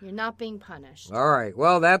luck. You're not being punished. All right.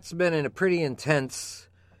 Well, that's been a pretty intense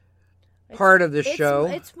part of the show.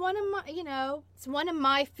 It's one of my, it's one of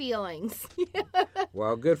my feelings.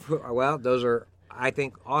 Well, those are, I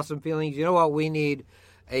think, awesome feelings. You know what? We need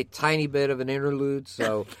a tiny bit of an interlude,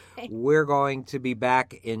 so we're going to be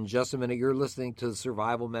back in just a minute. You're listening to the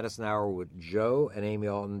Survival Medicine Hour with Joe and Amy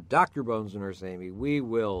Alton, Dr. Bones and Nurse Amy. We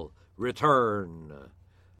will return.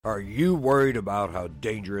 Are you worried about how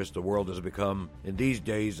dangerous the world has become in these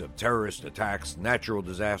days of terrorist attacks, natural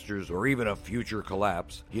disasters, or even a future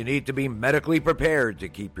collapse? You need to be medically prepared to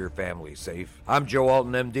keep your family safe. I'm Joe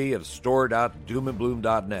Alton, MD of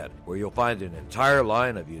store.doomandbloom.net, where you'll find an entire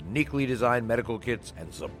line of uniquely designed medical kits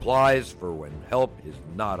and supplies for when help is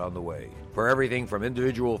not on the way. For everything from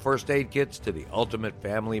individual first aid kits to the ultimate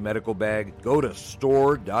family medical bag, go to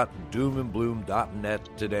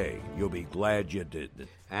store.doomandbloom.net today. You'll be glad you did.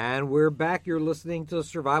 And we're back. You're listening to the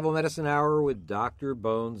Survival Medicine Hour with Dr.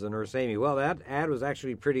 Bones and Nurse Amy. Well, that ad was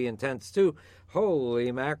actually pretty intense, too.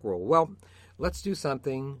 Holy mackerel. Well, let's do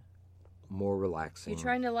something more relaxing. You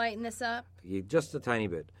trying to lighten this up? Just a tiny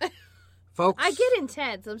bit. Folks. I get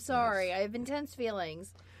intense. I'm sorry. Yes. I have intense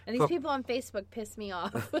feelings. And these people on Facebook piss me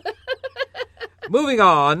off. Moving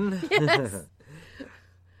on. Yes.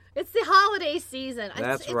 It's the holiday season.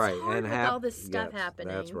 That's right. It's hard with all this stuff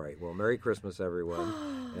happening. That's right. Well, Merry Christmas,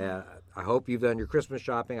 everyone. I hope you've done your Christmas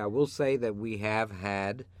shopping. I will say that we have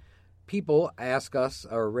had people ask us,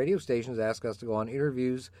 or radio stations ask us, to go on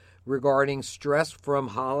interviews regarding stress from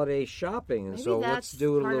holiday shopping. And maybe so that's let's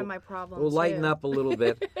do it part a little. Of my problem we'll lighten up a little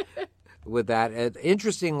bit. With that,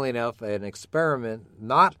 interestingly enough, an experiment,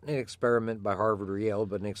 not an experiment by Harvard or Yale,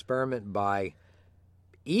 but an experiment by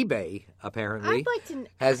eBay, apparently, I'd like to,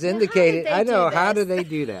 has indicated. How did they how did they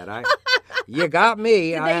do that? You got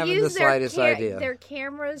me. Did I they haven't use the slightest idea. their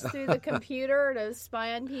cameras through the computer to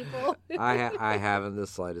spy on people? I haven't the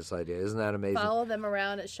slightest idea. Isn't that amazing? Follow them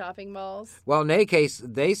around at shopping malls? Well, in any case,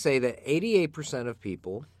 they say that 88% of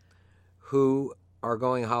people who are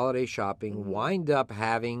going holiday shopping wind up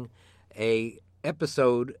having an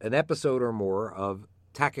episode or more of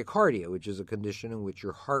tachycardia, which is a condition in which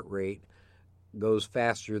your heart rate goes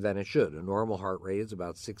faster than it should. A normal heart rate is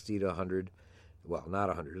about 60 to 100, well, not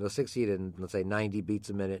 100, 60 to, let's say, 90 beats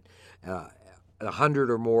a minute.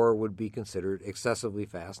 100 or more would be considered excessively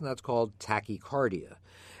fast, and that's called tachycardia.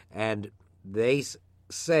 And they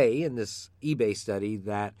say in this eBay study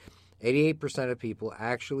that 88% of people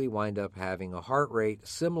actually wind up having a heart rate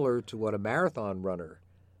similar to what a marathon runner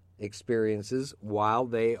experiences while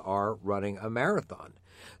they are running a marathon.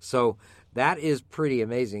 So that is pretty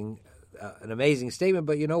amazing, an amazing statement.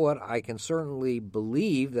 But you know what? I can certainly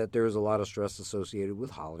believe that there's a lot of stress associated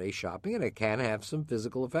with holiday shopping, and it can have some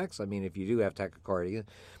physical effects. I mean, if you do have tachycardia,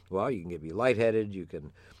 well, you can be lightheaded, you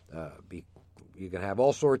can you can have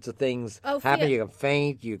all sorts of things happen. You can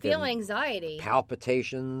faint. You can feel anxiety,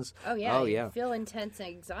 palpitations. Oh yeah, yeah. You feel intense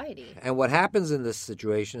anxiety. And what happens in this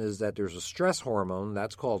situation is that there's a stress hormone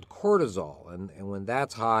that's called cortisol, and when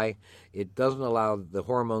that's high, it doesn't allow the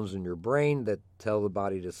hormones in your brain that tell the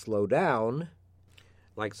body to slow down,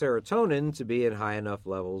 like serotonin, to be at high enough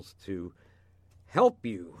levels to help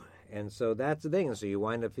you. And so that's the thing. And so you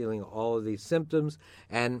wind up feeling all of these symptoms,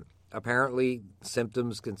 and apparently,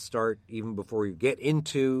 symptoms can start even before you get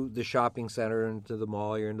into the shopping center, into the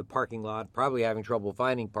mall. You're in the parking lot, probably having trouble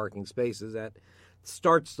finding parking spaces. That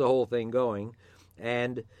starts the whole thing going.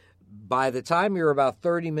 And by the time you're about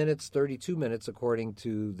 32 minutes, according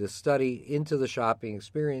to the study, into the shopping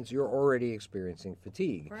experience, you're already experiencing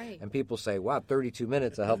fatigue. Right. And people say, wow, 32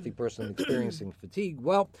 minutes, a healthy person experiencing fatigue.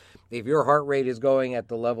 Well, if your heart rate is going at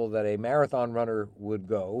the level that a marathon runner would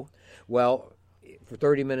go, well, for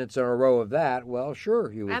 30 minutes in a row of that, well,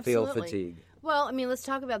 sure, you would feel fatigue. Well, I mean, let's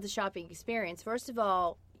talk about the shopping experience. First of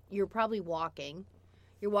all, you're probably walking.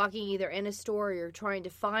 You're walking either in a store or you're trying to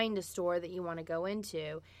find a store that you want to go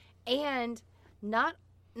into. And not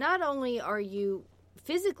only are you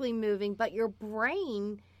physically moving, but your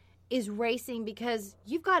brain is racing because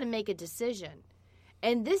you've got to make a decision.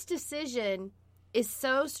 And this decision is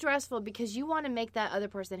so stressful because you want to make that other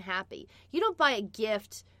person happy. You don't buy a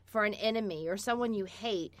gift for an enemy or someone you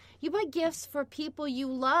hate. You buy gifts for people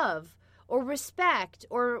you love or respect,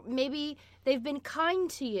 or maybe they've been kind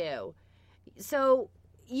to you. So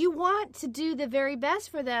you want to do the very best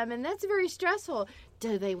for them, and that's very stressful.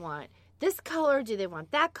 Do they want this color? Do they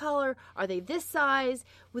want that color? Are they this size?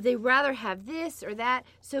 Would they rather have this or that?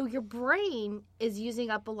 So your brain is using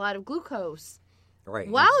up a lot of glucose. Right.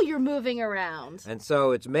 While you're moving around. And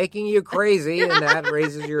so it's making you crazy, and that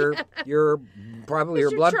raises your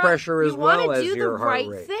blood pressure as well as your heart rate. You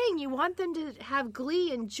want to do the right thing. You want them to have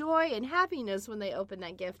glee and joy and happiness when they open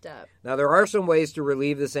that gift up. Now, there are some ways to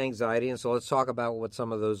relieve this anxiety, and so let's talk about what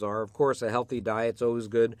some of those are. Of course, a healthy diet's always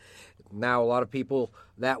good. Now, a lot of people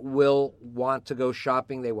that will want to go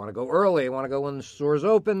shopping, they want to go early. They want to go when the store's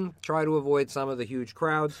open, try to avoid some of the huge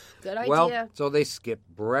crowds. Good idea. Well, so they skip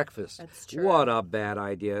breakfast. That's true. What a bad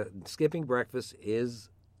idea. Skipping breakfast is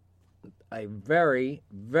a very,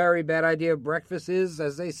 very bad idea. Breakfast is,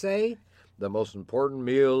 as they say, the most important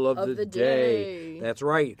meal of the day. That's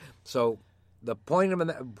right. So the point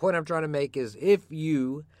I'm trying to make is if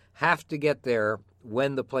you have to get there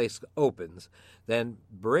when the place opens, then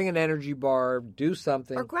bring an energy bar, do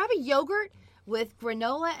something. Or grab a yogurt with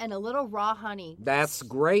granola and a little raw honey. That's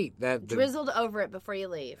great. Drizzled over it before you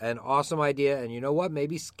leave. An awesome idea. And you know what?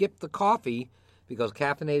 Maybe skip the coffee, because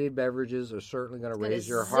caffeinated beverages are certainly going to raise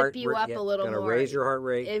your heart rate. Zip you up a little more. Going to raise your heart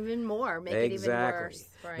rate. Even more. Make it even worse.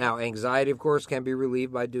 Right. Now, anxiety, of course, can be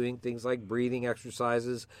relieved by doing things like breathing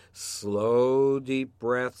exercises, slow, deep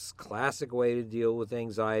breaths, classic way to deal with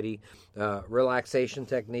anxiety. Relaxation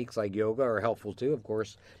techniques like yoga are helpful, too, of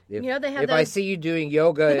course. If I see you doing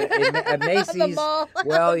yoga at Macy's, the mall,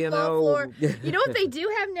 well, you know. You know what they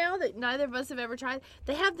do have now that neither of us have ever tried?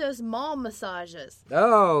 They have those mall massages.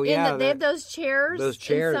 Oh, yeah. They have those chairs. Those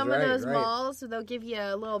chairs, in some right, of those right. malls, so they'll give you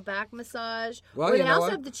a little back massage. Well, or you they know also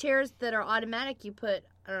what? have the chairs that are automatic. You put,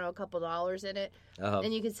 I don't know, a couple $2 in it,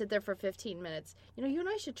 and you can sit there for 15 minutes. You know, you and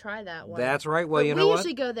I should try that one. That's right. Well, but we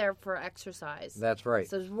usually go there for exercise. That's right.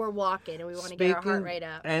 So we're walking, and we want to get our heart rate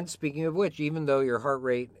up. And speaking of which, even though your heart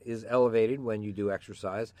rate is elevated when you do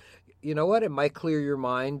exercise, you know what? It might clear your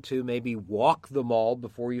mind to maybe walk the mall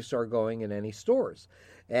before you start going in any stores.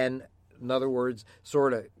 And in other words,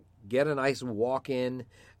 sort of get a nice walk in,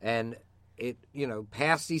 and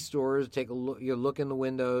pass these stores, take a look, look in the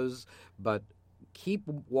windows, but keep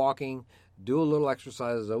walking. Do a little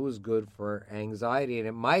exercise is always good for anxiety, and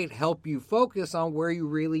it might help you focus on where you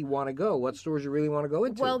really want to go, what stores you really want to go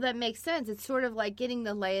into. Well, that makes sense. It's sort of like getting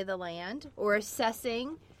the lay of the land or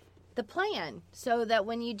assessing the plan so that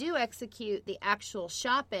when you do execute the actual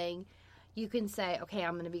shopping, you can say, okay,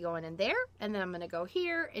 I'm going to be going in there, and then I'm going to go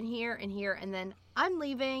here and here and here, and then I'm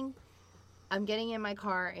leaving. I'm getting in my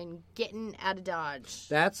car and getting out of Dodge.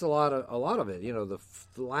 That's a lot of it. The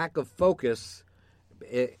lack of focus,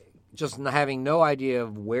 just having no idea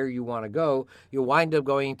of where you want to go. You wind up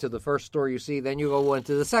going to the first store you see, then you go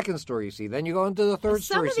into the second store you see, then you go into the third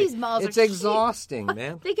store you see. Some of these malls it's are exhausting,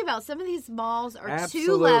 man. Think about some of these malls are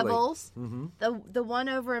Absolutely. 2 levels. Mm-hmm. The one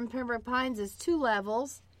over in Pembroke Pines is 2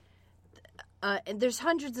 levels. And there's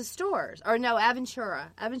hundreds of stores. Or no,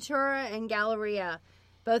 Aventura and Galleria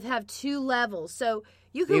both have 2 levels. So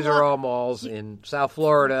you can These are all malls in South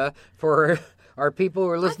Florida for our people who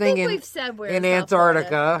are listening. I think we've said we're in Antarctica.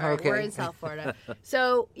 South Florida. Okay, we're in South Florida.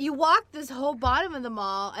 So you walk this whole bottom of the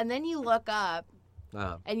mall, and then you look up,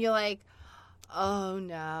 and you're like, oh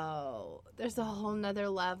no, there's a whole nother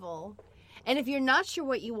level. And if you're not sure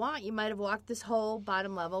what you want, you might have walked this whole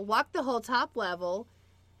bottom level, walked the whole top level,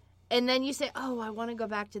 and then you say, oh, I want to go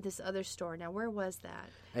back to this other store. Now, where was that?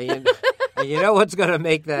 And you know what's going to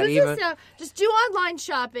make that even... Just do online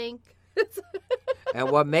shopping. And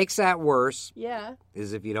what makes that worse Yeah.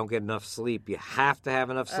 is if you don't get enough sleep. You have to have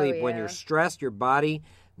enough sleep. Oh, When yeah. you're stressed, your body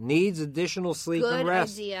needs additional sleep and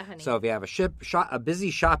rest. Good idea, honey. So if you have a busy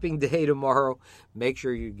shopping day tomorrow, make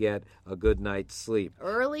sure you get a good night's sleep.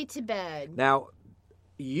 Early to bed. Now,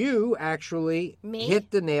 you actually Me?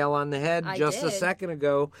 hit the nail on the head I just a did. second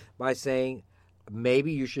ago by saying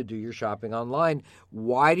maybe you should do your shopping online.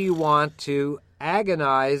 Why do you want to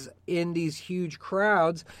agonize in these huge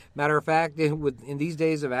crowds? Matter of fact, in these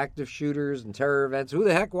days of active shooters and terror events, who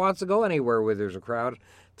the heck wants to go anywhere where there's a crowd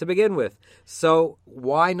to begin with? So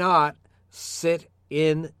why not sit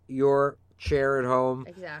in your chair at home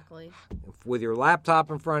Exactly. with your laptop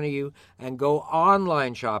in front of you and go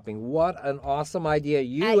online shopping? What an awesome idea.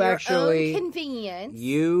 You At actually your own convenience.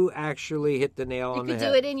 You actually hit the nail on the You head.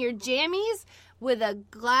 could do it in your jammies with a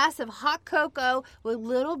glass of hot cocoa with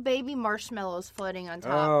little baby marshmallows floating on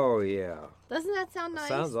top. Oh, yeah. Doesn't that sound nice?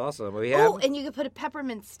 Sounds awesome. We have, Oh, and you could put a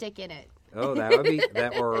peppermint stick in it. oh, that would be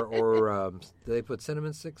that, or do they put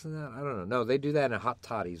cinnamon sticks in that? I don't know. No, they do that in hot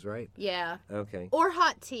toddies, right? Yeah. Okay. Or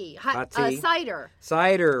hot tea. Hot tea? Cider.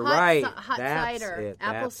 Cider, right? Hot That's cider. it.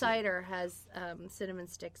 Apple That's it. cider has cinnamon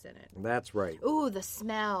sticks in it. That's right. Ooh, the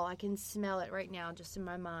smell. I can smell it right now just in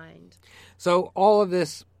my mind. So all of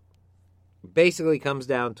this basically comes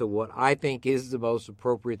down to what I think is the most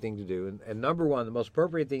appropriate thing to do. And number one, the most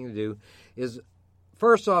appropriate thing to do is,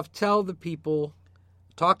 first off, talk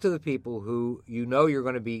to the people who you know you're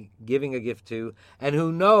going to be giving a gift to and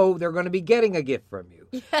who know they're going to be getting a gift from you.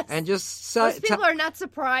 Yes. And just Those people are not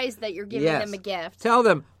surprised that you're giving them a gift. Tell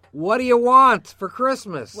them, what do you want for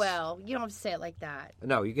Christmas? Well, you don't have to say it like that.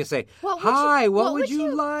 No, you can say, What would hi, you- what what would would you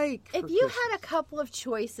you- like If for you Christmas? had a couple of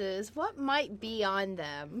choices, what might be on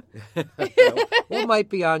them? What might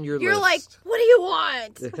be on your You're list? like, what do you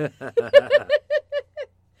want?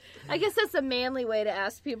 I guess that's a manly way to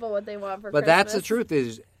ask people what they want for But Christmas. that's the truth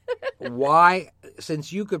is why,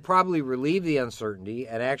 since you could probably relieve the uncertainty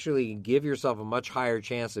and actually give yourself a much higher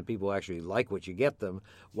chance that people actually like what you get them,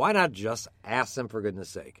 why not just ask them for goodness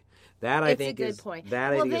sake? That I It's think a good is point.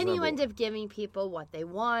 that Well, I think is then you number end one. up giving people what they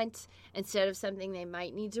want instead of something they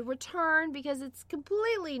might need to return because it's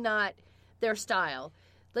completely not their style.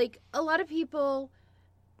 Like, a lot of people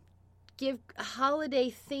give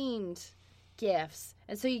holiday-themed gifts.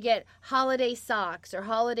 And so you get holiday socks or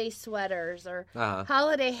holiday sweaters or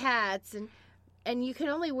holiday hats. And you can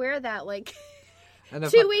only wear that, like, And the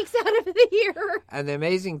 2 weeks out of the year. And the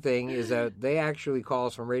amazing thing is that they actually call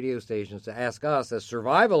us from radio stations to ask us as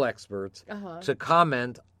survival experts to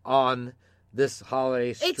comment on this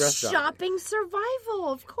holiday stress It's shopping survival,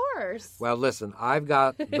 of course. Well, listen, I've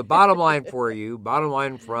got the bottom line for you. Bottom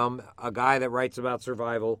line from a guy that writes about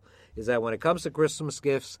survival is that when it comes to Christmas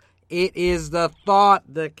gifts, it is the thought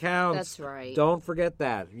that counts. That's right. Don't forget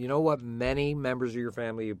that. You know what? Many members of your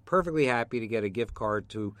family are perfectly happy to get a gift card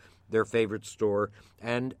to their favorite store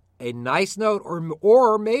and a nice note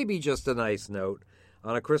or maybe just a nice note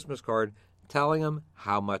on a Christmas card telling them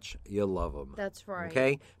how much you love them. That's right.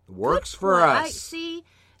 Okay? Works Good for point. us. See,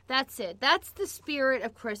 that's it. That's the spirit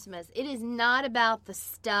of Christmas. It is not about the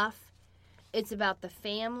stuff. It's about the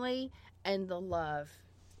family and the love.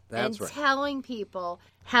 That's and right. telling people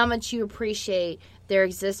how much you appreciate their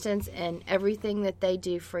existence and everything that they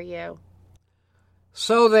do for you.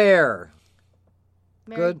 So there.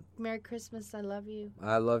 Good. Merry Christmas. I love you.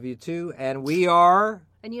 I love you too. And we are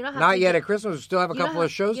And you don't have not to yet at Christmas. We still have a couple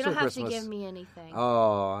of shows till Christmas. You don't have to give me anything.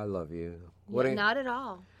 Oh, I love you. Not at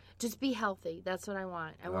all. Just be healthy. That's what I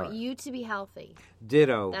want. I want you to be healthy.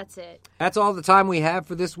 Ditto. That's it. That's all the time we have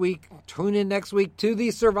for this week. Tune in next week to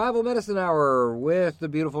the Survival Medicine Hour with the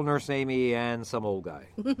beautiful Nurse Amy and some old guy.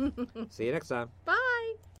 See you next time. Bye.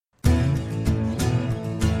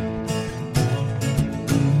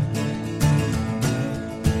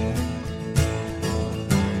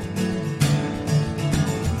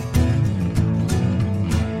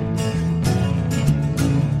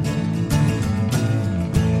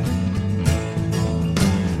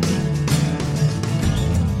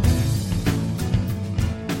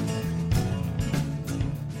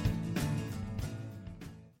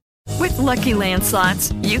 With Lucky Land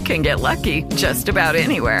Slots, you can get lucky just about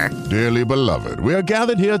anywhere. Dearly beloved, we are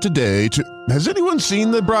gathered here today to... Has anyone seen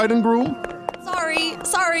the bride and groom?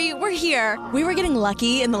 Sorry, we're here. We were getting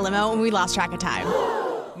lucky in the limo and we lost track of time.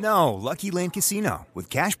 No, Lucky Land Casino, with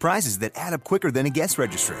cash prizes that add up quicker than a guest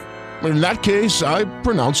registry. In that case, I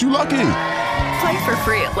pronounce you lucky. Play for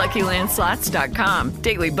free at LuckyLandSlots.com.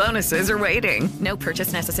 Daily bonuses are waiting. No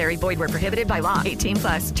purchase necessary. Void where prohibited by law.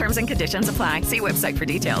 18+. Terms and conditions apply. See website for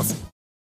details.